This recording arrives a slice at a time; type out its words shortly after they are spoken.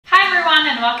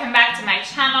and welcome back to my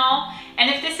channel. And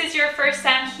if this is your first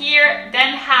time here,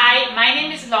 then hi, my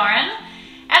name is Lauren.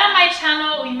 And on my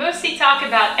channel, we mostly talk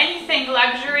about anything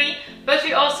luxury, but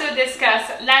we also discuss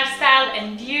lifestyle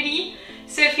and beauty.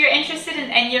 So if you're interested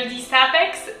in any of these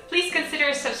topics, please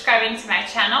consider subscribing to my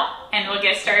channel, and we'll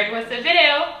get started with the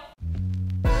video.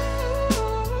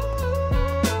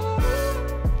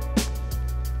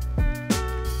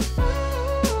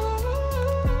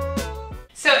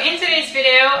 So in today's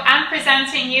video, I'm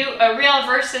presenting you a real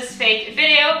versus fake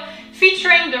video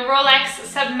featuring the Rolex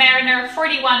Submariner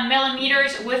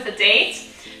 41mm with a date.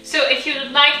 So if you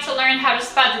would like to learn how to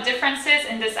spot the differences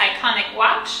in this iconic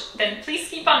watch, then please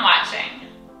keep on watching.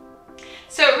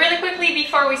 So really quickly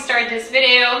before we start this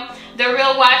video, the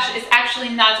real watch is actually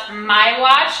not my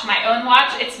watch, my own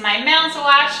watch, it's my man's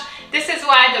watch. This is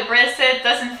why the bracelet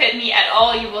doesn't fit me at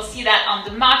all. You will see that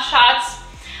on the mod shots.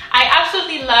 I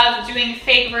absolutely love doing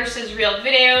fake versus real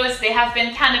videos. They have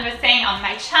been kind of a thing on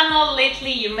my channel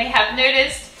lately, you may have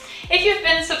noticed. If you've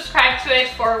been subscribed to it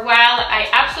for a while, I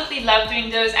absolutely love doing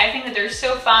those. I think that they're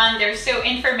so fun, they're so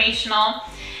informational.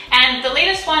 And the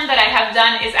latest one that I have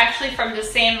done is actually from the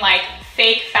same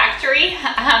fake factory.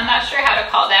 I'm not sure how to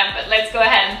call them, but let's go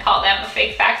ahead and call them a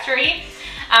fake factory.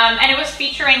 And it was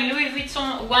featuring Louis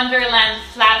Vuitton Wonderland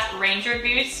flat Ranger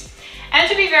boots. And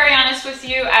to be very honest with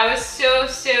you, I was so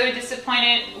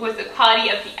disappointed with the quality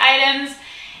of the items.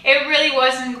 It really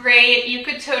wasn't great. You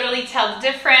could totally tell the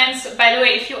difference. By the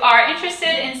way, if you are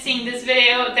interested in seeing this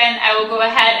video, then I will go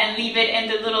ahead and leave it in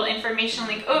the little information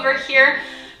link over here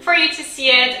for you to see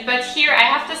it. But here I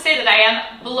have to say that I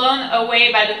am blown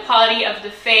away by the quality of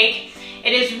the fake.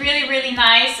 It is really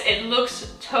nice. It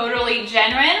looks totally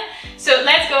genuine. So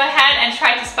let's go ahead and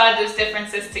try to spot those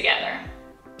differences together.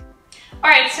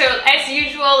 Alright, so as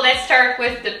usual, let's start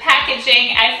with the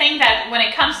packaging. I think that when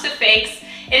it comes to fakes,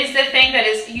 it is the thing that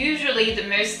is usually the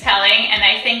most telling, and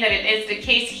I think that it is the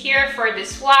case here for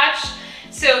this watch.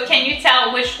 So can you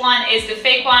tell which one is the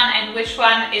fake one and which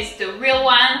one is the real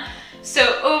one?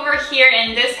 So over here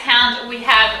in this hand, we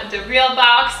have the real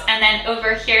box, and then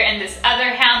over here in this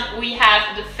other hand, we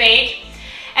have the fake.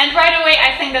 And right away,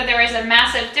 I think that there is a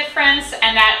massive difference,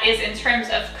 and that is in terms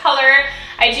of color.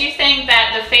 I do think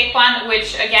that the fake one,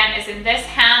 which again is in this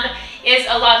hand, is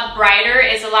a lot brighter,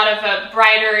 is a lot of a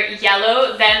brighter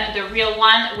yellow than the real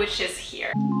one, which is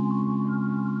here.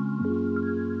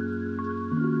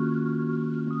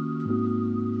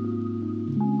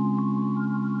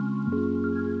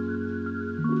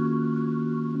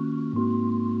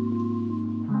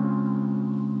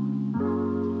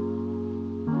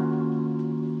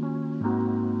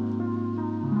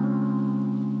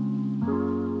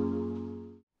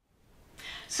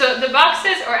 So the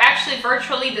boxes are actually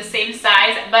virtually the same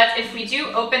size, but if we do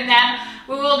open them,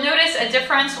 we will notice a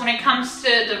difference when it comes to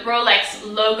the Rolex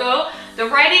logo. The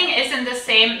writing isn't the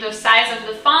same, the size of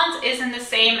the font isn't the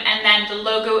same, and then the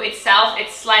logo itself,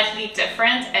 it's slightly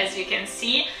different, as you can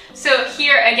see. So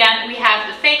here again, we have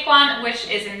the fake one, which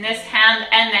is in this hand,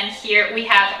 and then here we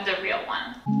have the real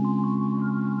one.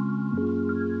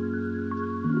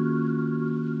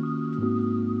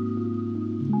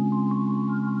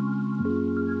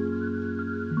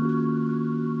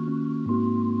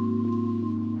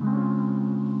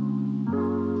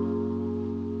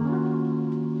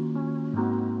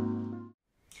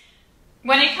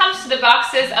 When it comes to the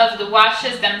boxes of the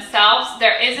watches themselves,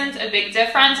 there isn't a big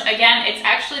difference. Again, it's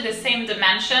actually the same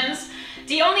dimensions.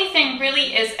 The only thing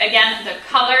really is, again, the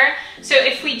color. So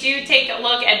if we do take a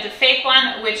look at the fake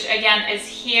one, which again is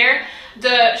here,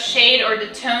 the shade or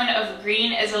the tone of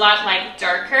green is a lot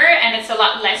darker, and it's a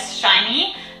lot less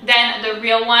shiny than the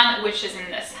real one, which is in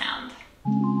this hand.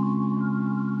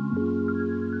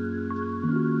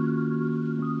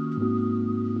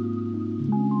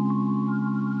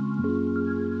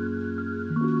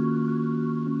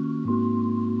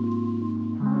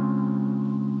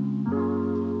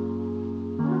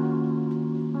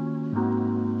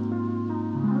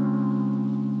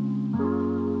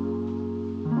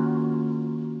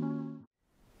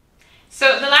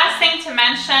 So the last thing to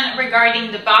mention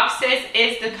regarding the boxes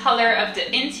is the color of the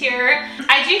interior.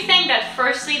 I do think that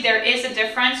firstly there is a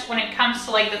difference when it comes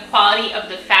to the quality of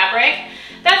the fabric.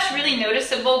 That's really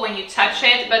noticeable when you touch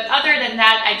it, but other than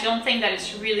that, I don't think that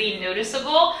it's really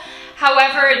noticeable.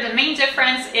 However, the main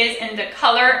difference is in the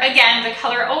color. Again, the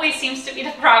color always seems to be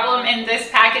the problem in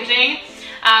this packaging.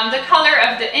 The color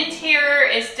of the interior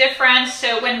is different.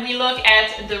 So when we look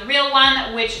at the real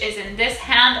one, which is in this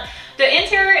hand, the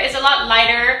interior is a lot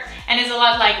lighter and is a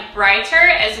lot brighter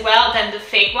as well than the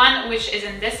fake one, which is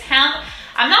in this hand.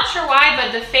 I'm not sure why,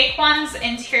 but the fake one's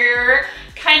interior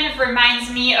kind of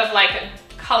reminds me of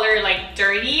color like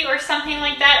dirty or something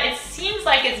like that. It seems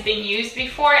like it's been used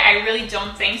before. I really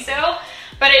don't think so,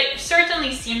 but it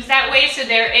certainly seems that way. So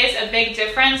there is a big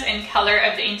difference in color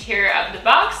of the interior of the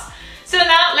box. So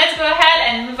now let's go ahead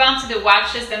and move on to the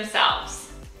watches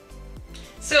themselves.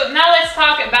 So now let's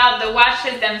talk about the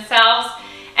watches themselves.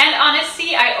 And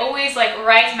honestly, I always like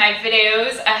write my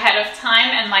videos ahead of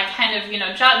time and like kind of, you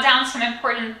know, jot down some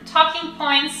important talking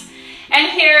points. And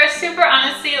here, super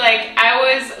honestly, like I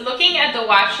was looking at the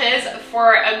watches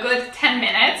for a good 10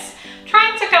 minutes,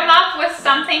 trying to come up with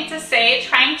something to say,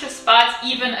 trying to spot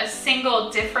even a single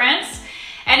difference.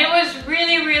 And it was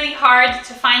really, really hard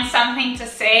to find something to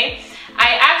say.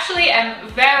 I actually am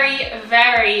very,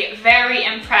 very, very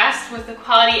impressed with the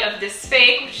quality of this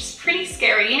fake, which is pretty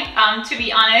scary, to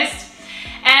be honest.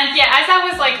 And yeah, as I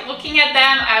was like looking at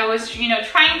them, I was, you know,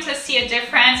 trying to see a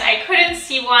difference. I couldn't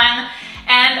see one.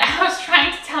 And I was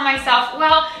trying to tell myself,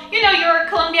 well, you know, you're a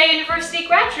Columbia University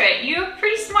graduate. You're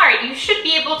pretty smart. You should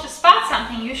be able to spot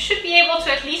something. You should be able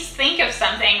to at least think of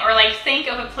something or like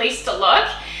think of a place to look.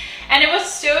 And it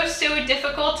was so, so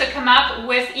difficult to come up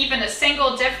with even a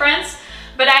single difference,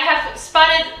 but I have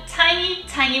spotted tiny,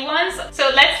 tiny ones. So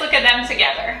let's look at them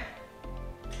together.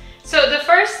 So the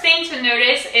first thing to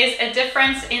notice is a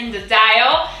difference in the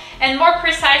dial, and more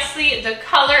precisely the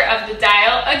color of the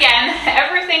dial. Again,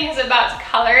 everything is about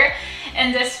color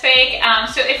in this fake.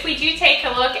 So if we do take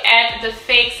a look at the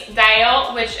fake's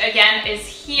dial, which again is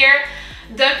here,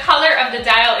 the color of the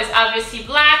dial is obviously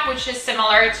black, which is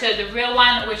similar to the real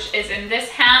one, which is in this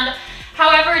hand.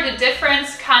 However, the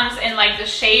difference comes in like the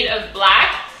shade of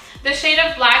black. The shade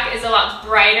of black is a lot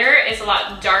brighter, is a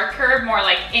lot darker, more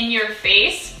like in your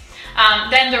face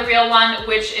than the real one,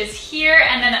 which is here.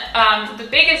 And then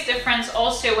the biggest difference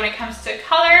also when it comes to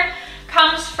color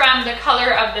comes from the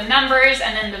color of the numbers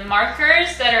and then the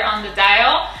markers that are on the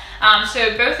dial.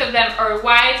 So both of them are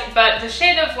white, but the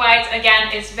shade of white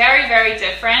again is very, very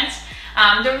different.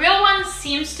 The real one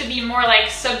seems to be more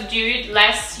like subdued,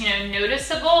 less, you know,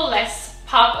 noticeable, less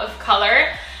pop of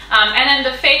color. And then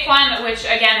the fake one, which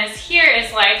again is here,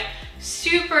 is like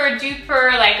super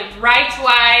duper like bright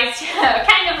white,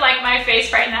 kind of like my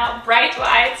face right now, bright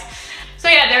white. So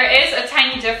yeah, there is a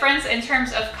tiny difference in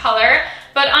terms of color,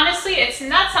 but honestly, it's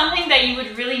not something that you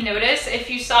would really notice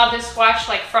if you saw this watch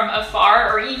like from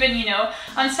afar, or even, you know,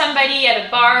 on somebody at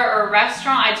a bar or a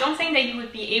restaurant. I don't think that you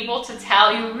would be able to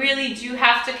tell. You really do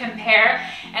have to compare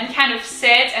and kind of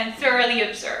sit and thoroughly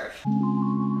observe.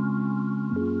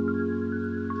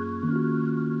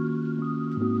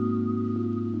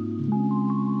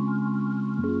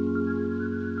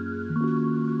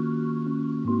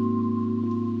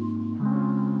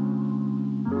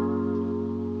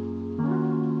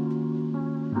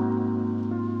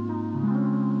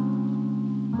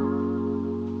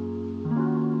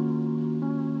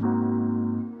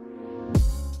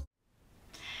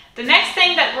 The next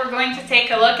thing that we're going to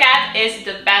take a look at is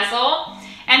the bezel.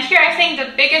 And here I think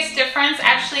the biggest difference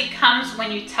actually comes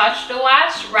when you touch the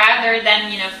watch rather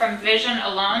than, you know, from vision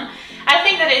alone. I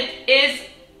think that it is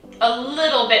a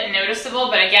little bit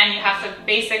noticeable, but again, you have to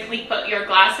basically put your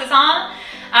glasses on.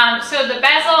 So the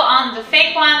bezel on the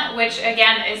fake one, which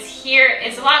again is here,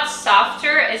 is a lot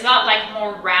softer, is a lot like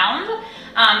more round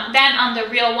than on the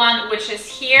real one, which is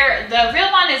here. The real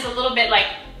one is a little bit like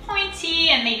pointy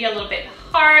and maybe a little bit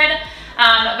hard,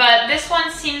 but this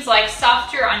one seems like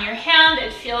softer on your hand.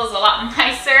 It feels a lot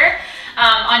nicer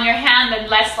on your hand and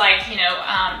less like, you know,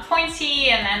 pointy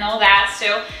and then all that.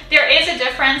 So there is a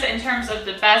difference in terms of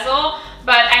the bezel,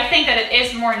 but I think that it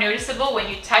is more noticeable when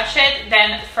you touch it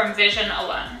than from vision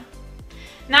alone.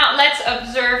 Now let's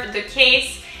observe the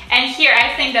case. And here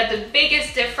I think that the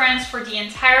biggest difference for the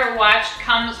entire watch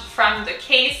comes from the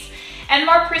case, and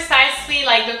more precisely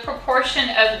like the proportion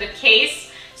of the case.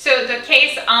 So the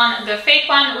case on the fake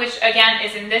one, which again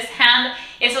is in this hand,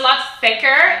 is a lot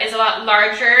thicker, is a lot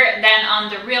larger than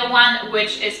on the real one,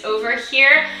 which is over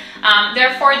here.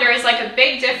 Therefore, there is like a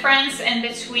big difference in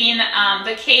between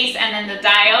the case and then the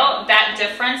dial. That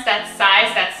difference, that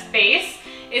size, that space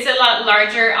is a lot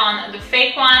larger on the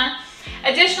fake one.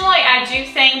 Additionally, I do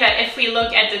think that if we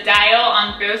look at the dial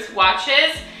on both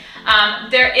watches,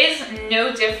 there is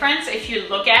no difference if you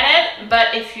look at it,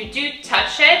 but if you do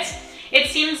touch it, it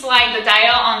seems like the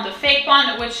dial on the fake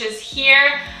one, which is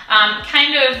here,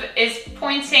 kind of is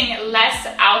pointing less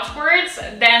outwards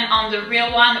than on the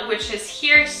real one, which is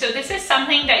here. So this is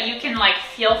something that you can like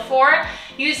feel for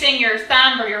using your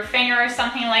thumb or your finger or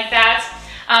something like that.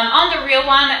 On the real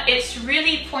one, it's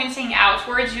really pointing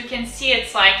outwards. You can see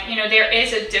it's like, you know, there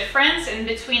is a difference in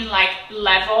between like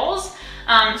levels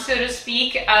so to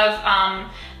speak, of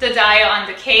the dial on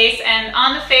the case. And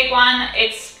on the fake one,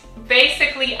 it's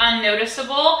basically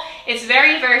unnoticeable. It's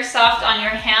very soft on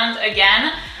your hand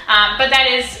again. But that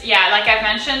is, yeah, like I've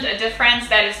mentioned, a difference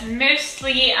that is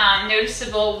mostly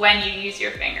noticeable when you use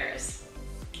your fingers.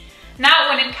 Now,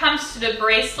 when it comes to the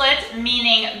bracelet,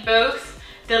 meaning both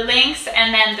the links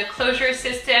and then the closure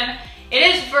system, it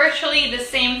is virtually the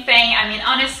same thing. I mean,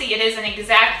 honestly, it is an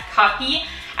exact copy.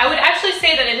 I would actually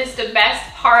say that it is the best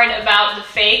part about the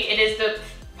fake. It is the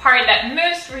part that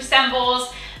most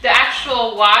resembles the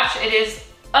actual watch. It is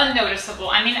unnoticeable.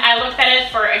 I mean, I looked at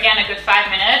it for, again, a good 5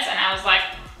 minutes and I was like,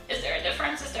 is there a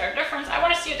difference? Is there a difference? I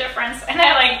want to see a difference. And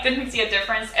I didn't see a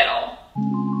difference at all.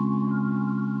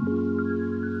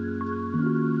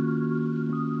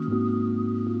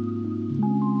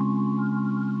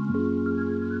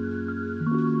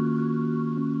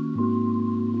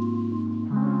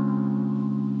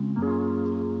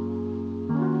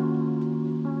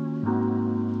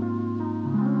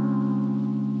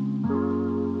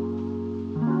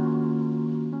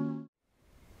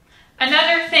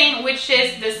 Another thing which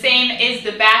is the same is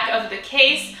the back of the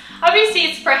case. Obviously,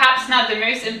 it's perhaps not the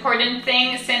most important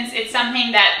thing since it's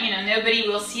something that, you know, nobody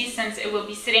will see since it will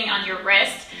be sitting on your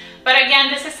wrist. But again,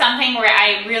 this is something where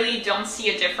I really don't see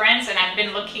a difference and I've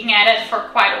been looking at it for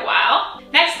quite a while.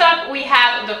 Next up, we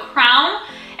have the crown.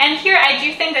 And here I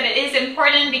do think that it is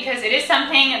important because it is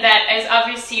something that is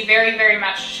obviously very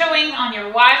much showing on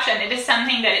your watch, and it is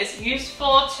something that is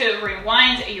useful to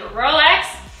rewind your Rolex.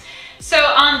 So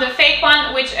on the fake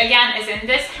one, which again is in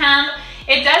this hand,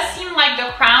 it does seem like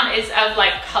the crown is of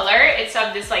like color. It's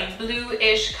of this like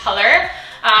bluish color.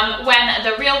 When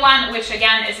the real one, which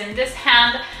again is in this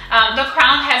hand, the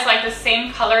crown has like the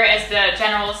same color as the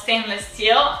general stainless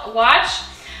steel watch.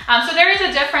 So there is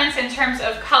a difference in terms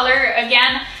of color.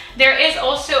 Again, there is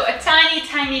also a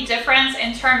tiny difference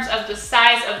in terms of the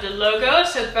size of the logo.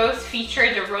 So both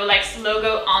feature the Rolex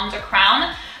logo on the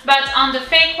crown. But on the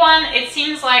fake one, it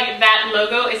seems like that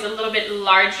logo is a little bit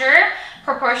larger,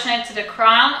 proportionate to the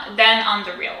crown, than on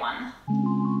the real one.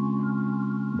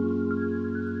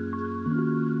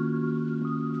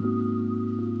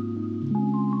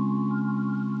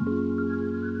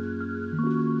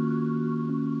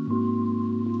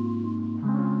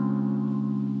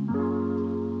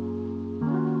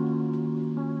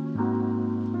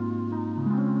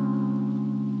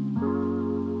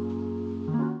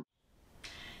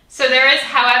 So there is,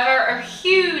 however, a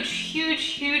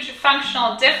huge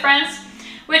functional difference,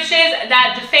 which is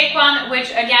that the fake one, which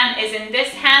again is in this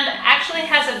hand, actually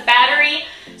has a battery.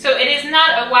 So it is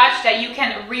not a watch that you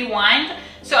can rewind.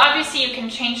 So obviously you can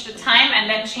change the time and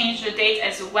then change the date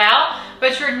as well,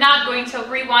 but you're not going to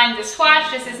rewind this watch.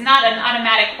 This is not an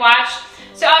automatic watch.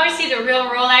 So obviously the real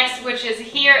Rolex, which is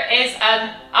here, is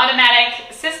an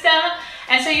automatic system.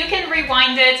 And so you can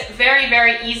rewind it very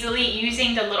easily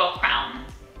using the little crown.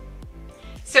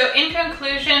 So in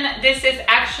conclusion, this is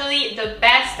actually the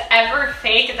best ever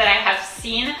fake that I have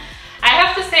seen. I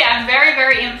have to say I'm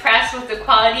very impressed with the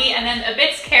quality and then a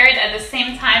bit scared at the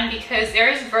same time because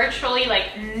there is virtually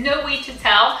like no way to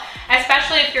tell,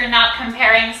 especially if you're not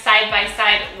comparing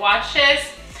side-by-side watches.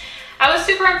 I was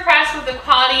super impressed with the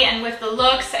quality and with the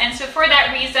looks, and so for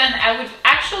that reason I would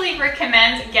actually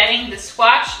recommend getting this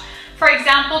watch. For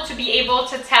example, to be able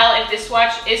to tell if this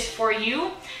watch is for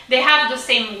you. They have the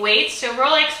same weight, so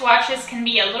Rolex watches can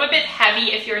be a little bit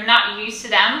heavy if you're not used to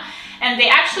them, and they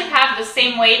actually have the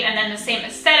same weight and then the same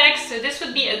aesthetics, so this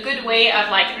would be a good way of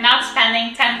like not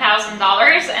spending $10,000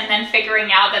 and then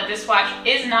figuring out that this watch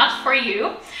is not for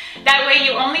you. That way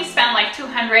you only spend like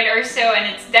 $200 or so,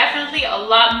 and it's definitely a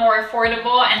lot more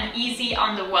affordable and easy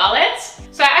on the wallet.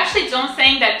 So I actually don't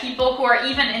think that people who are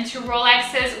even into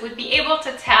Rolexes would be able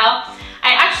to tell.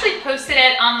 I actually posted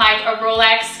it on like a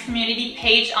Rolex community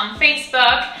page on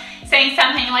Facebook, saying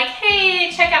something like, hey,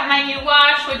 check out my new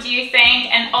watch, what do you think?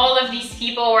 And all of these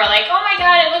people were like, oh my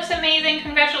god, it looks amazing,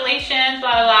 congratulations,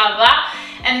 blah blah blah.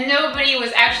 And nobody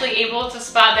was actually able to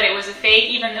spot that it was a fake,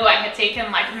 even though I had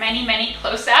taken like many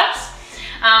close-ups.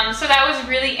 So that was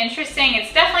really interesting.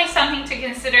 It's definitely something to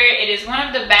consider. It is one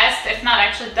of the best, if not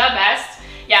actually the best,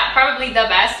 yeah, probably the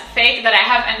best fake that I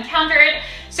have encountered.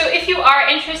 So if you are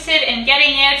interested in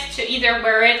getting it to either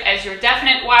wear it as your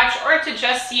definite watch or to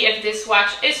just see if this watch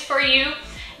is for you,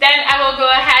 then I will go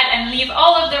ahead and leave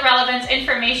all of the relevant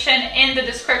information in the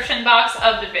description box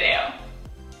of the video.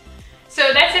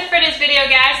 So that's it for this video,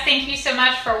 guys. Thank you so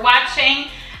much for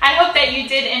watching. I hope that you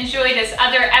did enjoy this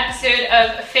other episode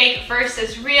of Fake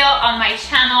versus Real on my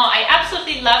channel. I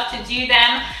absolutely love to do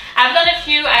them. I've done a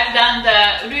few. I've done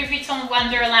the Louis Vuitton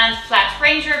Wonderland Flat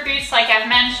Ranger boots like I've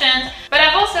mentioned, but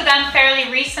I've also done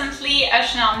fairly recently a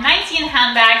Chanel 19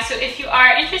 handbag. So if you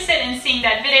are interested in seeing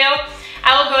that video,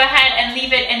 I will go ahead and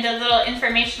leave it in the little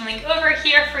information link over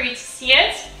here for you to see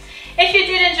it. If you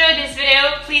did enjoy this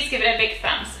video, please give it a big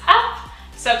thumbs up,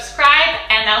 subscribe,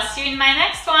 and I'll see you in my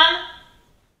next one.